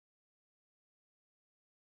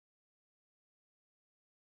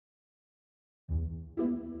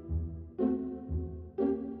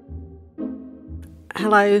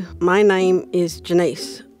Hello, my name is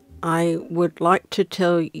Genice. I would like to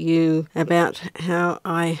tell you about how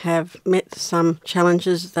I have met some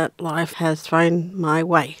challenges that life has thrown my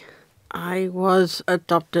way. I was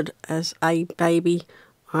adopted as a baby.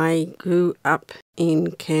 I grew up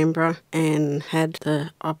in Canberra and had the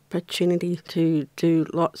opportunity to do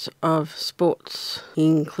lots of sports,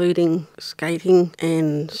 including skating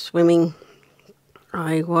and swimming.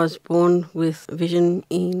 I was born with vision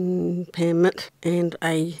impairment and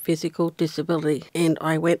a physical disability, and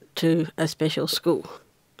I went to a special school.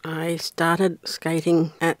 I started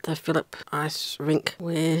skating at the Phillip Ice Rink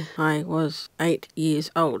where I was 8 years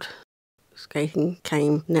old. Skating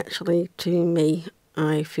came naturally to me.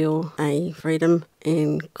 I feel a freedom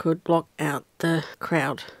and could block out the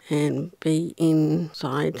crowd and be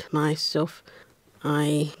inside myself.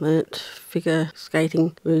 I learnt figure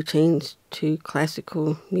skating routines to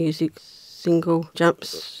classical music, single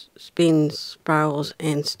jumps, spins, spirals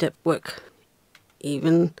and step work.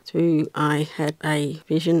 Even though I had a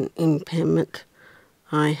vision impairment,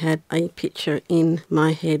 I had a picture in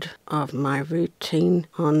my head of my routine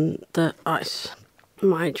on the ice.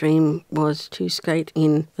 My dream was to skate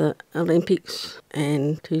in the Olympics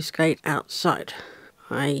and to skate outside.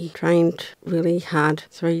 I trained really hard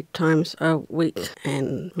 3 times a week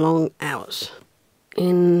and long hours.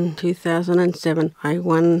 In 2007, I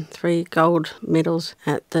won 3 gold medals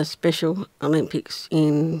at the Special Olympics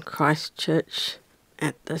in Christchurch.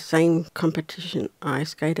 At the same competition, I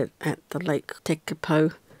skated at the Lake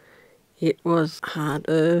Tekapo. It was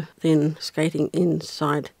harder than skating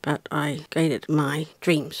inside, but I skated my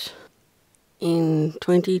dreams. In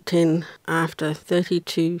 2010, after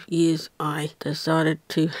 32 years, I decided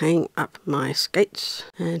to hang up my skates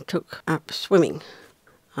and took up swimming.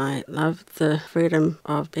 I love the freedom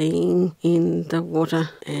of being in the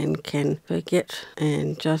water and can forget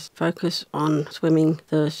and just focus on swimming,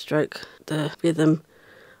 the stroke, the rhythm.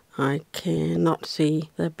 I cannot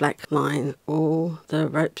see the black line or the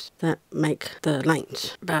ropes that make the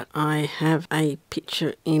lanes, but I have a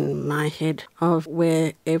picture in my head of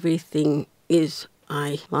where everything is.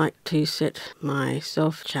 I like to set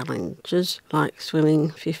myself challenges like swimming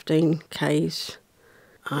 15 k's.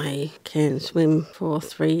 I can swim for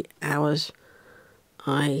 3 hours.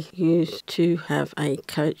 I used to have a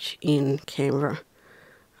coach in Canberra.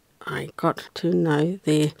 I got to know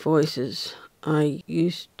their voices. I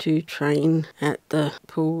used to train at the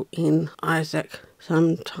pool in Isaac,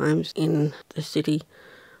 sometimes in the city.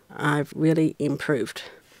 I've really improved.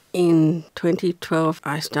 In 2012,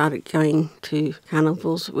 I started going to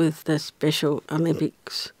carnivals with the Special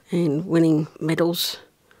Olympics and winning medals.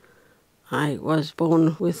 I was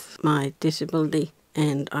born with my disability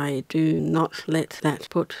and I do not let that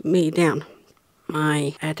put me down.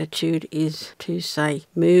 My attitude is to say,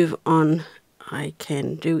 move on, I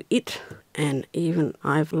can do it, and even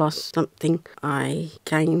I've lost something, I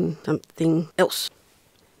gain something else.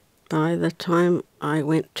 By the time I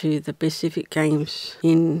went to the Pacific Games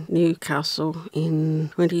in Newcastle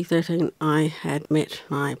in 2013, I had met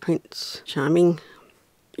my Prince Charming.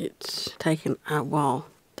 It's taken a while.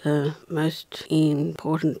 The most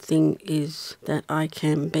important thing is that I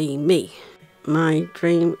can be me. My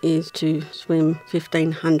dream is to swim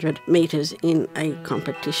 1,500 metres in a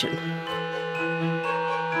competition.